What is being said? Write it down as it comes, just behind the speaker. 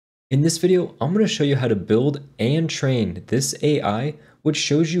In this video, I'm going to show you how to build and train this AI, which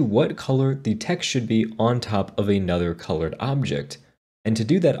shows you what color the text should be on top of another colored object. And to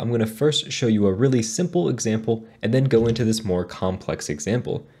do that, I'm going to first show you a really simple example and then go into this more complex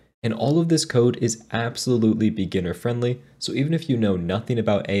example. And all of this code is absolutely beginner friendly, so even if you know nothing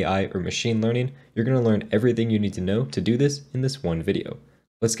about AI or machine learning, you're going to learn everything you need to know to do this in this one video.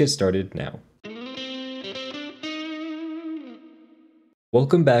 Let's get started now.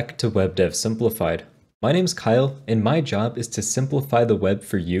 Welcome back to Web Dev Simplified. My name's Kyle, and my job is to simplify the web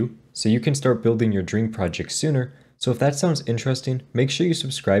for you so you can start building your dream project sooner. So if that sounds interesting, make sure you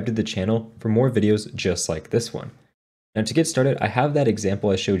subscribe to the channel for more videos just like this one. Now to get started, I have that example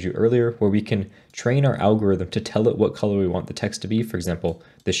I showed you earlier where we can train our algorithm to tell it what color we want the text to be. For example,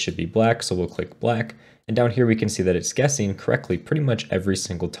 this should be black, so we'll click black. And down here we can see that it's guessing correctly pretty much every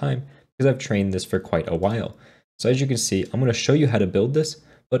single time because I've trained this for quite a while. So as you can see, I'm going to show you how to build this,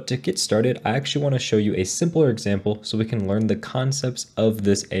 but to get started, I actually want to show you a simpler example so we can learn the concepts of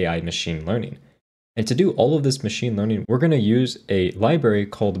this AI machine learning. And to do all of this machine learning, we're going to use a library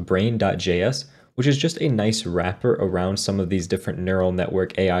called brain.js, which is just a nice wrapper around some of these different neural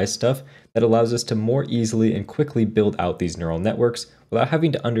network AI stuff that allows us to more easily and quickly build out these neural networks without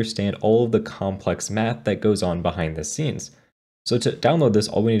having to understand all of the complex math that goes on behind the scenes. So to download this,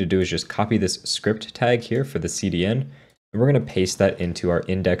 all we need to do is just copy this script tag here for the CDN, and we're going to paste that into our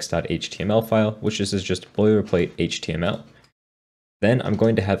index.html file, which is just boilerplate HTML. Then I'm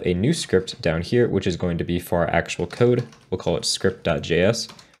going to have a new script down here, which is going to be for our actual code. We'll call it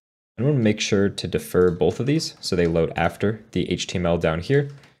script.js. I'm going to make sure to defer both of these so they load after the HTML down here.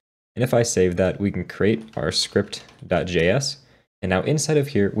 And if I save that, we can create our script.js. And now inside of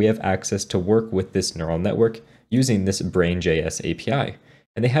here, we have access to work with this neural network using this brain.js API.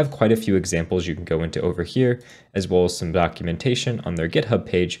 And they have quite a few examples you can go into over here, as well as some documentation on their GitHub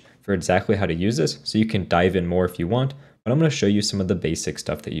page for exactly how to use this, so you can dive in more if you want, but I'm going to show you some of the basic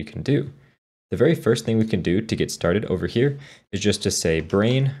stuff that you can do. The very first thing we can do to get started over here is just to say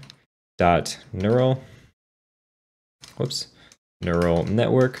brain.neural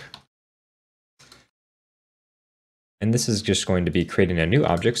network. And this is just going to be creating a new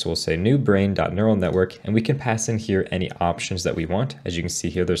object. So we'll say new brain.neural network, and we can pass in here any options that we want. As you can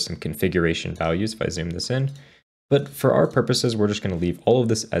see here, there's some configuration values if I zoom this in. But for our purposes, we're just going to leave all of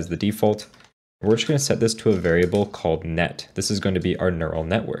this as the default. We're just going to set this to a variable called net. This is going to be our neural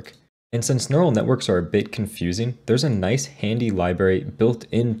network. And since neural networks are a bit confusing, there's a nice handy library built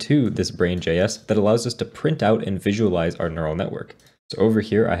into this brain.js that allows us to print out and visualize our neural network. So over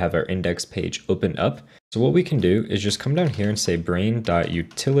here, I have our index page opened up. So what we can do is just come down here and say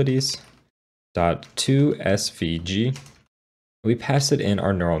brain.utilities.toSVG. We pass it in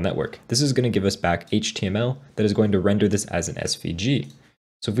our neural network. This is going to give us back HTML that is going to render this as an SVG.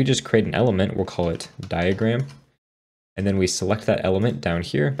 So if we just create an element, we'll call it diagram. And then we select that element down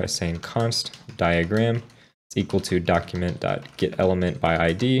here by saying const diagram is equal to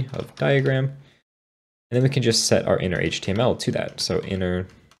document.getElementById of diagram. And then we can just set our inner HTML to that. So inner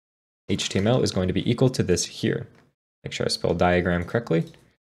HTML is going to be equal to this here. Make sure I spell diagram correctly.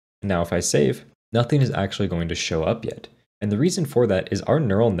 And now if I save, nothing is actually going to show up yet. And the reason for that is our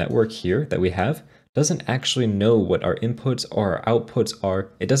neural network here that we have doesn't actually know what our inputs or our outputs are.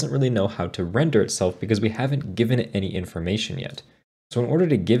 It doesn't really know how to render itself because we haven't given it any information yet. So in order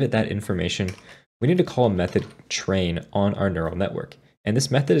to give it that information, we need to call a method train on our neural network. And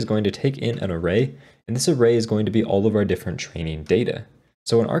this method is going to take in an array, and this array is going to be all of our different training data.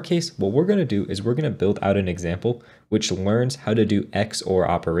 So in our case, what we're going to do is we're going to build out an example which learns how to do XOR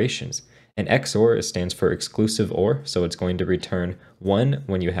operations. And XOR stands for exclusive OR, so it's going to return 1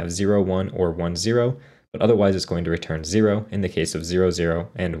 when you have 0, 1 or 1, 0, but otherwise it's going to return 0 in the case of 0, 0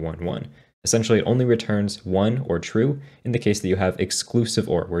 and 1, 1. Essentially, it only returns 1 or true in the case that you have exclusive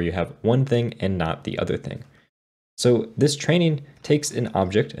OR, where you have one thing and not the other thing. So this training takes an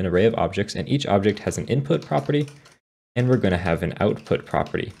object, an array of objects, and each object has an input property, and we're going to have an output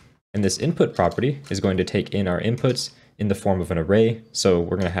property. And this input property is going to take in our inputs in the form of an array. So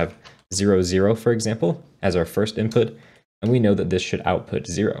we're going to have 0, 0, for example, as our first input, and we know that this should output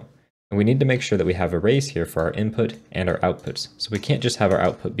 0. And we need to make sure that we have arrays here for our input and our outputs. So we can't just have our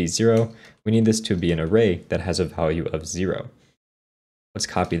output be 0. We need this to be an array that has a value of 0. Let's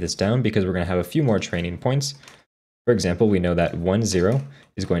copy this down because we're going to have a few more training points. For example, we know that 1, 0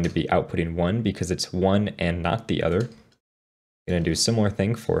 is going to be outputting 1 because it's one and not the other. We're going to do a similar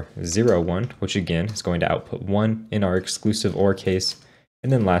thing for 0, 1, which again is going to output 1 in our exclusive OR case.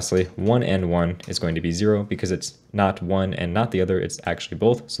 And then lastly, 1 and 1 is going to be 0 because it's not one and not the other, it's actually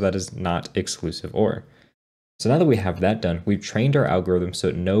both, so that is not exclusive OR. So now that we have that done, we've trained our algorithm so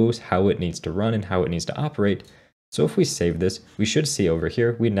it knows how it needs to run and how it needs to operate. So if we save this, we should see over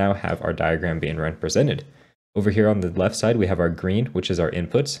here, we now have our diagram being represented. Over here on the left side, we have our green, which is our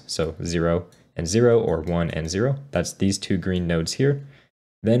inputs. So 0 and 0 or 1 and 0. That's these two green nodes here.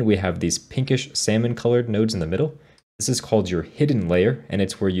 Then we have these pinkish salmon colored nodes in the middle. This is called your hidden layer, and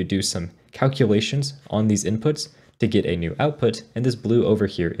it's where you do some calculations on these inputs to get a new output, and this blue over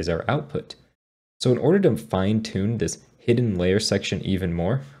here is our output. So in order to fine tune this hidden layer section even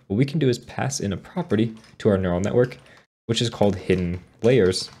more, what we can do is pass in a property to our neural network, which is called hidden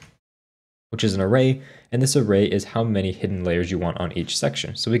layers, which is an array, and this array is how many hidden layers you want on each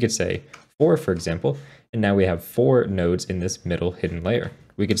section. So we could say 4, for example, and now we have 4 nodes in this middle hidden layer.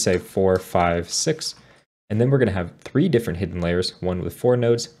 We could say 4, 5, 6, and then we're going to have 3 different hidden layers, one with 4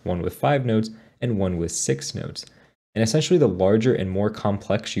 nodes, one with 5 nodes, and one with 6 nodes. And essentially, the larger and more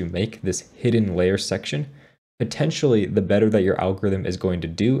complex you make this hidden layer section, potentially the better that your algorithm is going to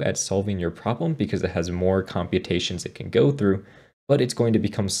do at solving your problem because it has more computations it can go through, but it's going to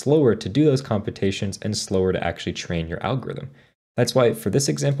become slower to do those computations and slower to actually train your algorithm. That's why for this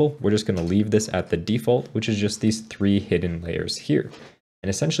example, we're just going to leave this at the default, which is just these 3 hidden layers here. And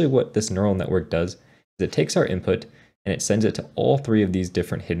essentially what this neural network does is it takes our input and it sends it to all 3 of these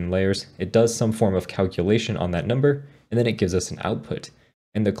different hidden layers. It does some form of calculation on that number, and then it gives us an output.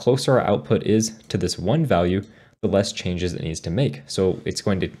 And the closer our output is to this one value, the less changes it needs to make. So it's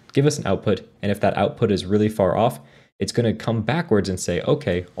going to give us an output, and if that output is really far off, it's going to come backwards and say,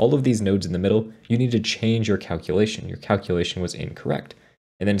 okay, all of these nodes in the middle, you need to change your calculation. Your calculation was incorrect.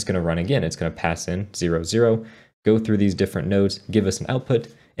 And then it's going to run again. It's going to pass in 0, 0, go through these different nodes, give us an output,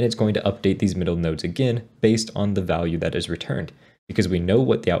 and it's going to update these middle nodes again based on the value that is returned. Because we know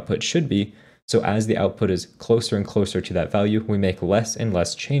what the output should be, so as the output is closer and closer to that value, we make less and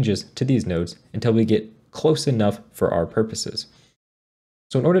less changes to these nodes until we get close enough for our purposes.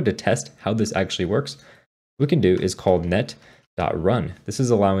 So in order to test how this actually works, what we can do is call net.run. This is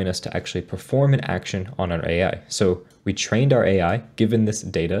allowing us to actually perform an action on our AI. So we trained our AI given this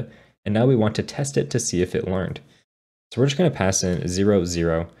data, and now we want to test it to see if it learned. So we're just going to pass in 0,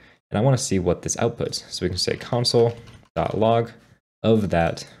 0, and I want to see what this outputs. So we can say console.log of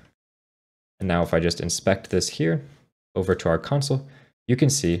that. And now if I just inspect this here over to our console, you can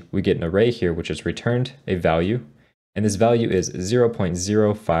see we get an array here which has returned a value, and this value is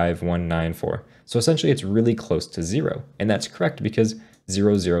 0.05194. So essentially it's really close to 0, and that's correct because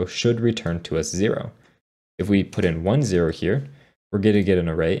 0, 0 should return to us 0. If we put in 1, 0 here, we're going to get an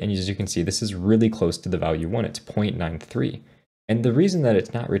array, and as you can see, this is really close to the value 1. It's 0.93. And the reason that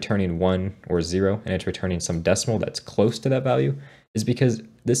it's not returning 1 or 0 and it's returning some decimal that's close to that value is because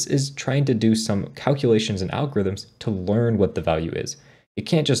this is trying to do some calculations and algorithms to learn what the value is. It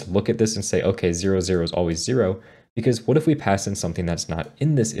can't just look at this and say, okay, 0, 0 is always 0, because what if we pass in something that's not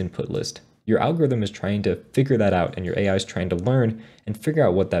in this input list? Your algorithm is trying to figure that out, and your AI is trying to learn and figure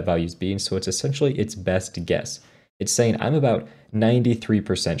out what that value is being, so it's essentially its best guess. It's saying, I'm about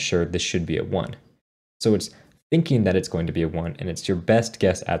 93% sure this should be a 1. So it's thinking that it's going to be a 1, and it's your best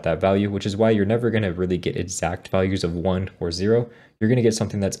guess at that value, which is why you're never going to really get exact values of 1 or 0. You're going to get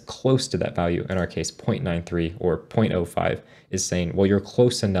something that's close to that value. In our case, 0.93 or 0.05 is saying, well, you're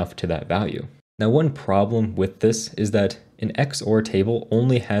close enough to that value. Now, one problem with this is that an XOR table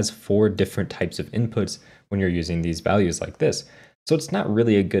only has 4 different types of inputs when you're using these values like this. So it's not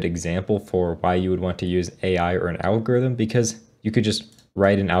really a good example for why you would want to use AI or an algorithm, because you could just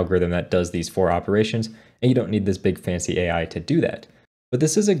write an algorithm that does these 4 operations, and you don't need this big fancy AI to do that. But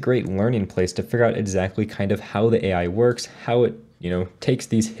this is a great learning place to figure out exactly kind of how the AI works, how it, takes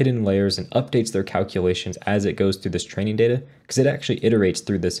these hidden layers and updates their calculations as it goes through this training data, because it actually iterates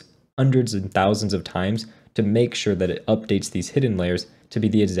through this hundreds and thousands of times to make sure that it updates these hidden layers to be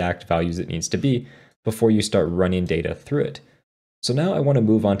the exact values it needs to be before you start running data through it. So now I want to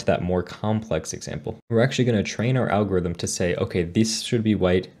move on to that more complex example. We're actually going to train our algorithm to say, okay, this should be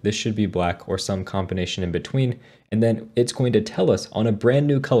white, this should be black, or some combination in between, and then it's going to tell us on a brand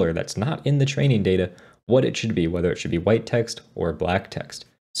new color that's not in the training data what it should be, whether it should be white text or black text.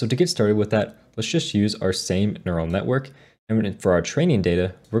 So to get started with that, let's just use our same neural network, and for our training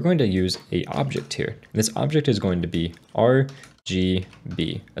data, we're going to use an object here. And this object is going to be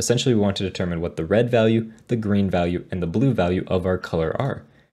RGB. Essentially, we want to determine what the red value, the green value, and the blue value of our color are.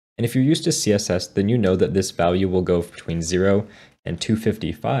 And if you're used to CSS, then you know that this value will go between 0 and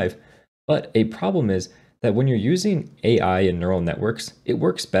 255. But a problem is that when you're using AI and neural networks, it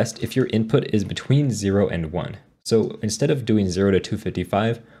works best if your input is between 0 and 1. So instead of doing 0 to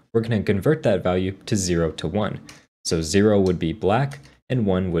 255, we're going to convert that value to 0 to 1. So 0 would be black and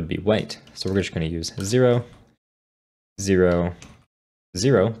 1 would be white. So we're just going to use 0 0,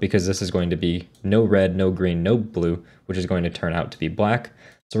 0, because this is going to be no red, no green, no blue, which is going to turn out to be black.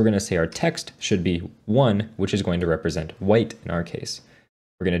 So we're going to say our text should be 1, which is going to represent white in our case.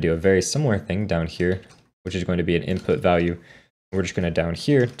 We're going to do a very similar thing down here, which is going to be an input value. We're just going to down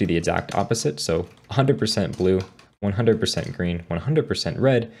here do the exact opposite. So 100% blue, 100% green, 100%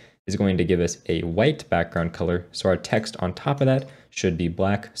 red is going to give us a white background color. So our text on top of that should be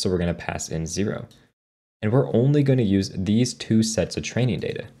black. So we're going to pass in 0. And we're only going to use these two sets of training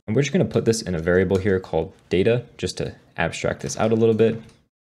data. And we're just going to put this in a variable here called data, just to abstract this out a little bit.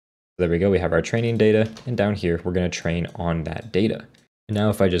 There we go, we have our training data, and down here, we're going to train on that data. And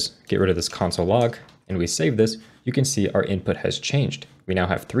now if I just get rid of this console log and we save this, you can see our input has changed. We now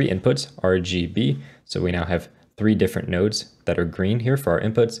have 3 inputs, RGB, so we now have 3 different nodes that are green here for our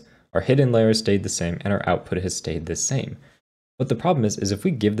inputs. Our hidden layer has stayed the same, and our output has stayed the same. But the problem is if we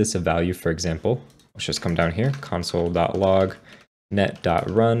give this a value, for example, let's just come down here, console.log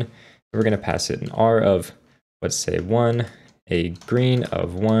net.run. We're going to pass it an R of, let's say 1, a green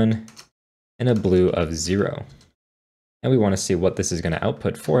of 1, and a blue of 0. And we want to see what this is going to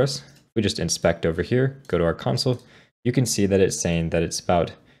output for us. If we just inspect over here, go to our console, you can see that it's saying that it's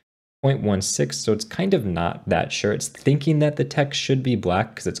about 0.16, so it's kind of not that sure. It's thinking that the text should be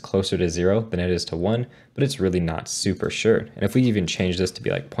black because it's closer to 0 than it is to 1, but it's really not super sure. And if we even change this to be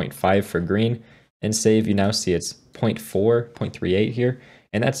like 0.5 for green and save, you now see it's 0.4, 0.38 here,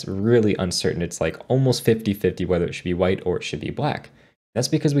 and that's really uncertain. It's like almost 50-50 whether it should be white or it should be black. That's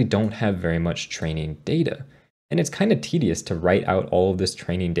because we don't have very much training data. And it's kind of tedious to write out all of this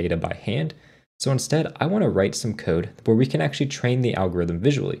training data by hand. So instead, I want to write some code where we can actually train the algorithm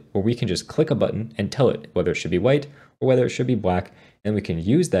visually, where we can just click a button and tell it whether it should be white or whether it should be black, and we can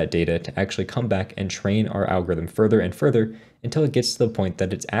use that data to actually come back and train our algorithm further and further until it gets to the point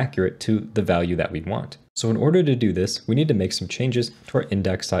that it's accurate to the value that we want. So in order to do this, we need to make some changes to our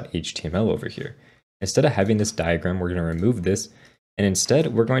index.html over here. Instead of having this diagram, we're going to remove this, and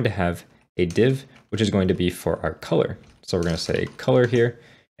instead we're going to have a div which is going to be for our color. So we're going to say color here,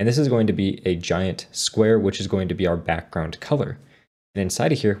 and this is going to be a giant square, which is going to be our background color. And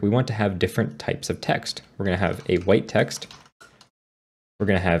inside of here, we want to have different types of text. We're going to have a white text. We're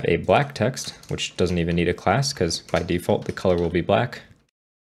going to have a black text, which doesn't even need a class because by default, the color will be black.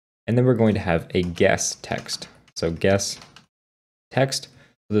 And then we're going to have a guess text. So guess text.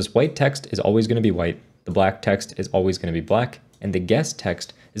 So this white text is always going to be white. The black text is always going to be black. And the guess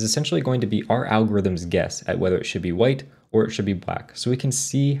text is essentially going to be our algorithm's guess at whether it should be white or it should be black. So we can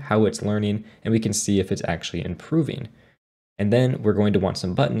see how it's learning and we can see if it's actually improving. And then we're going to want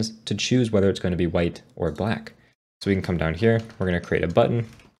some buttons to choose whether it's going to be white or black. So we can come down here, we're going to create a button.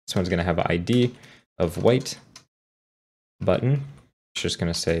 This one's going to have an ID of white button. It's just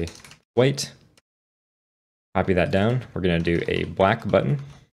going to say white. Copy that down. We're going to do a black button.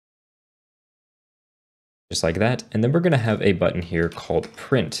 Just like that. And then we're going to have a button here called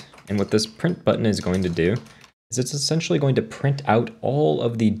print. And what this print button is going to do is it's essentially going to print out all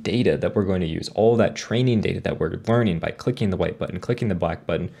of the data that we're going to use, all that training data that we're learning by clicking the white button, clicking the black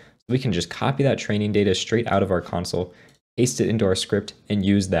button. So we can just copy that training data straight out of our console, paste it into our script, and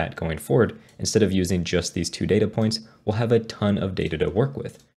use that going forward. Instead of using just these 2 data points, we'll have a ton of data to work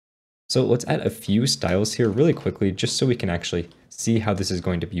with. So let's add a few styles here really quickly, just so we can actually see how this is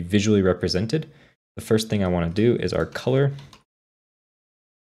going to be visually represented. The first thing I want to do is our color.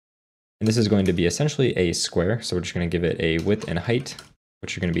 And this is going to be essentially a square. So we're just going to give it a width and height,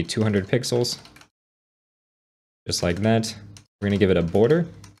 which are going to be 200 pixels. Just like that. We're going to give it a border,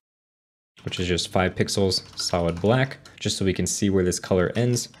 which is just 5 pixels solid black, just so we can see where this color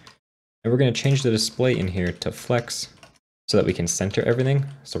ends. And we're going to change the display in here to flex so that we can center everything.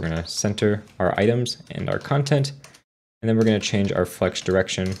 So we're going to center our items and our content. And then we're going to change our flex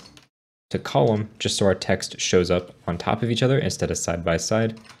direction to column, just so our text shows up on top of each other instead of side by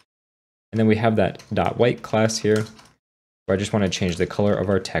side. And then we have that .white class here, where I just want to change the color of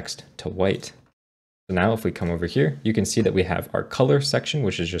our text to white. So now if we come over here, you can see that we have our color section,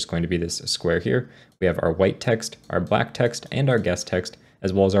 which is just going to be this square here. We have our white text, our black text, and our guess text,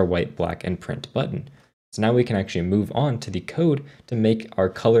 as well as our white, black, and print button. So now we can actually move on to the code to make our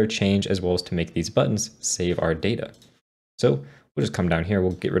color change, as well as to make these buttons save our data. So we'll just come down here,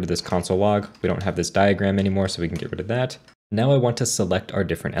 we'll get rid of this console log. We don't have this diagram anymore, so we can get rid of that. Now I want to select our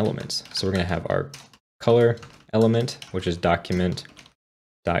different elements. So we're going to have our color element, which is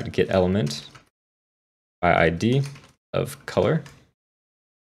document.getElement by ID of color.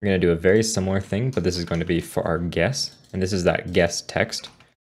 We're going to do a very similar thing, but this is going to be for our guess. And this is that guess text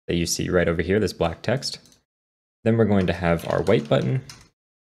that you see right over here, this black text. Then we're going to have our white button.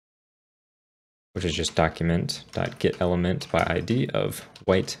 which is just document.getElement by ID of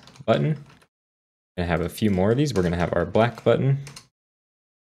white button. We're going to have a few more of these. We're going to have our black button,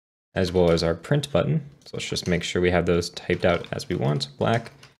 as well as our print button. So let's just make sure we have those typed out as we want,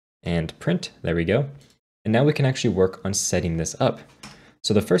 black and print. There we go. And now we can actually work on setting this up.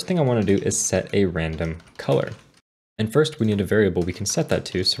 So the first thing I want to do is set a random color. And first we need a variable we can set that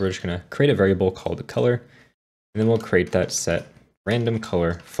to. So we're just going to create a variable called color, and then we'll create that set random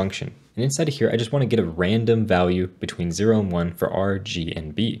color function. And inside of here, I just want to get a random value between 0 and 1 for R, G,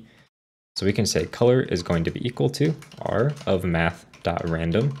 and B. So we can say color is going to be equal to R of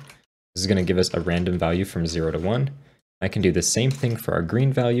math.random. This is going to give us a random value from 0 to 1. I can do the same thing for our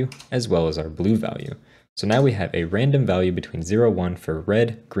green value as well as our blue value. So now we have a random value between 0, 1 for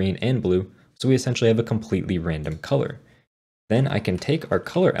red, green, and blue. So we essentially have a completely random color. Then I can take our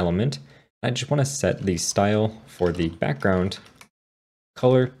color element. I just want to set the style for the background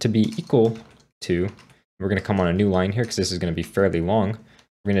color to be equal to, we're going to come on a new line here because this is going to be fairly long.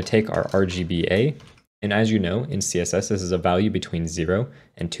 We're going to take our RGBA, and as you know, in CSS, this is a value between 0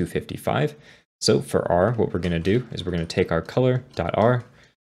 and 255. So for R, what we're going to do is we're going to take our color.R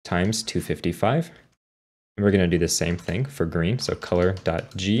times 255, and we're going to do the same thing for green, so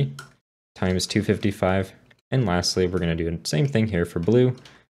color.G times 255, and lastly, we're going to do the same thing here for blue,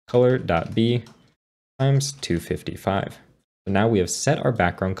 color.B times 255. So now we have set our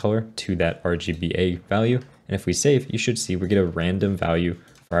background color to that RGBA value, and if we save, you should see we get a random value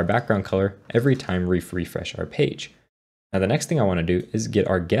for our background color every time we refresh our page. Now the next thing I want to do is get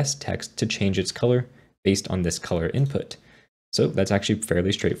our guest text to change its color based on this color input. So that's actually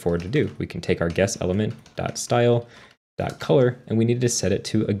fairly straightforward to do. We can take our guest element .style .color, and we need to set it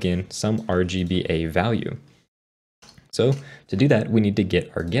to, again, some RGBA value. So to do that, we need to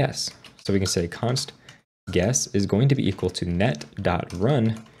get our guess. So we can say const guess is going to be equal to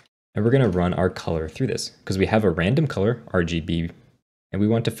net.run, and we're going to run our color through this because we have a random color, RGB, and we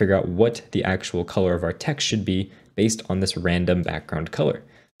want to figure out what the actual color of our text should be based on this random background color.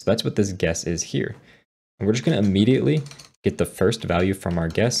 So that's what this guess is here. And we're just going to immediately get the first value from our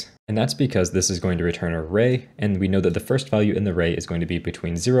guess, and that's because this is going to return an array, and we know that the first value in the array is going to be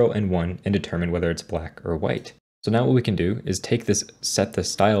between 0 and 1 and determine whether it's black or white. So now what we can do is take this, set the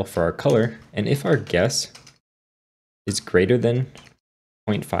style for our color, and if our guess is greater than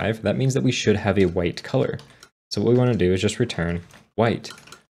 0.5, that means that we should have a white color. So what we want to do is just return white.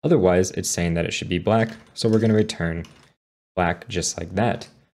 Otherwise, it's saying that it should be black, so we're going to return black just like that.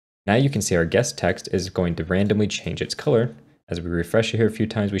 Now you can see our guest text is going to randomly change its color. As we refresh it here a few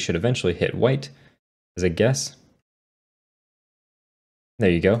times, we should eventually hit white as a guess.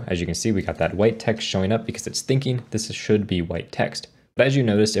 There you go. As you can see, we got that white text showing up because it's thinking this should be white text. But as you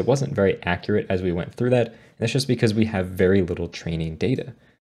noticed, it wasn't very accurate as we went through that, and that's just because we have very little training data.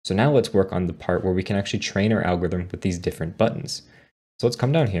 So now let's work on the part where we can actually train our algorithm with these different buttons. So let's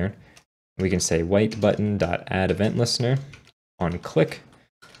come down here. We can say white button.add event listener. On click,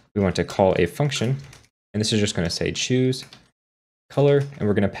 we want to call a function, and this is just going to say choose color, and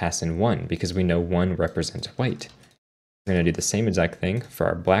we're going to pass in 1 because we know 1 represents white. We're going to do the same exact thing for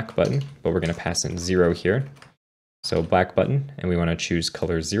our black button, but we're going to pass in 0 here. So black button, and we want to choose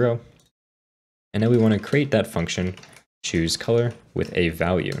color 0. And now we want to create that function choose color with a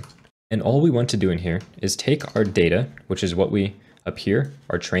value. And all we want to do in here is take our data, which is what we up here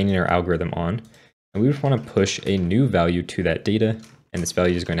are training our algorithm on, and we just want to push a new value to that data, and this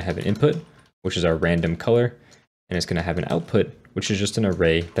value is going to have an input, which is our random color, and it's going to have an output, which is just an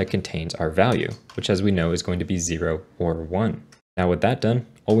array that contains our value, which as we know is going to be 0 or 1. Now with that done,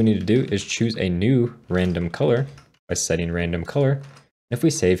 all we need to do is choose a new random color by setting random color. If we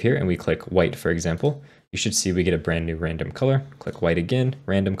save here and we click white, for example, you should see we get a brand new random color. Click white again,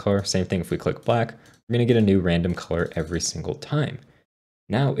 random color. Same thing if we click black, we're going to get a new random color every single time.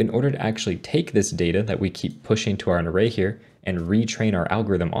 Now, in order to actually take this data that we keep pushing to our array here and retrain our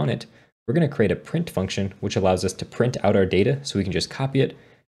algorithm on it, we're going to create a print function, which allows us to print out our data so we can just copy it,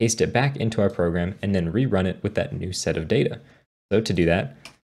 paste it back into our program, and then rerun it with that new set of data. So to do that,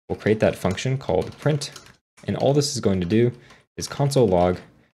 we'll create that function called print, and all this is going to do is console log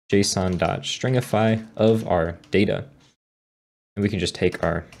json.stringify of our data. And we can just take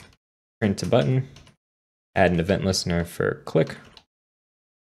our print button, add an event listener for click,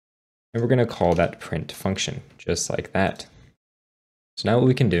 and we're going to call that print function just like that. So now what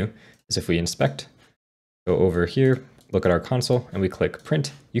we can do is if we inspect, go over here, look at our console, and we click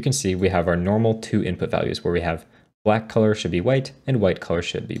print, you can see we have our normal 2 input values where we have black color should be white and white color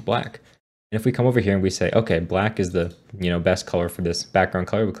should be black. And if we come over here and we say, okay, black is the best color for this background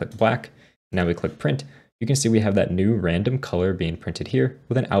color, we click black. Now we click print. you can see we have that new random color being printed here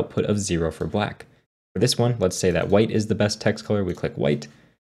with an output of 0 for black. For this one, let's say that white is the best text color. We click white,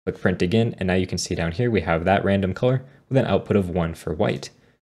 click print again, and now you can see down here we have that random color with an output of 1 for white.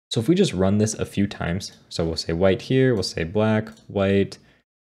 So if we just run this a few times, so we'll say white here, we'll say black, white,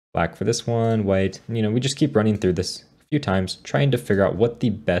 black for this one, white, and, we just keep running through this a few times, trying to figure out what the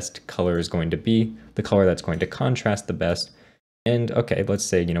best color is going to be, the color that's going to contrast the best. And okay, let's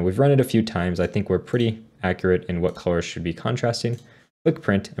say, we've run it a few times. I think we're pretty accurate in what colors should be contrasting. Click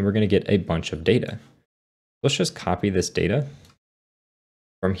print, and we're going to get a bunch of data. Let's just copy this data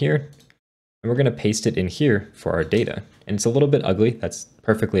from here, and we're going to paste it in here for our data. And it's a little bit ugly. That's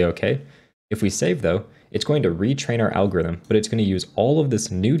perfectly okay. If we save though, it's going to retrain our algorithm, but it's going to use all of this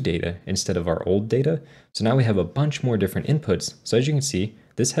new data instead of our old data. So now we have a bunch more different inputs. So as you can see,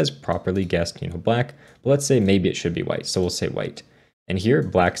 this has properly guessed, black, but let's say maybe it should be white. So we'll say white. And here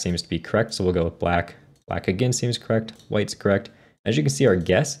black seems to be correct. So we'll go with black. Black again seems correct. White's correct. As you can see, our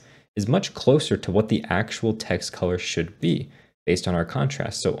guess is much closer to what the actual text color should be based on our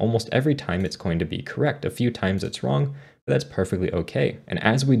contrast. So almost every time it's going to be correct. A few times it's wrong, but that's perfectly okay. And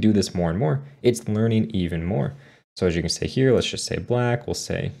as we do this more and more, it's learning even more. So as you can see here, let's just say black, we'll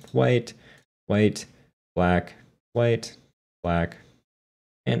say white, white, black, white, black,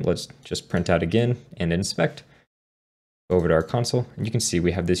 and let's just print out again and inspect. Go over to our console, and you can see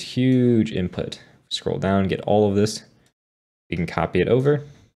we have this huge input. Scroll down, get all of this. We can copy it over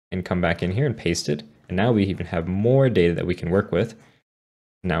and come back in here and paste it. And now we even have more data that we can work with.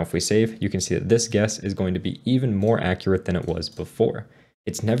 Now, if we save, you can see that this guess is going to be even more accurate than it was before.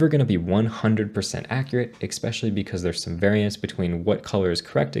 It's never going to be 100% accurate, especially because there's some variance between what color is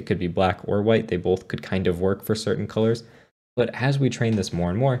correct. It could be black or white. They both could kind of work for certain colors. But as we train this more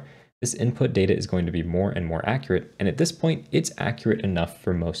and more, this input data is going to be more and more accurate. And at this point, it's accurate enough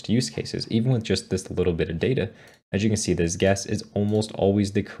for most use cases, even with just this little bit of data. As you can see, this guess is almost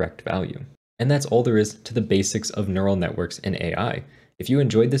always the correct value. And that's all there is to the basics of neural networks and AI. If you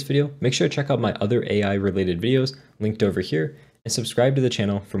enjoyed this video, make sure to check out my other AI related videos linked over here and subscribe to the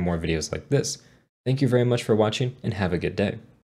channel for more videos like this. Thank you very much for watching and have a good day.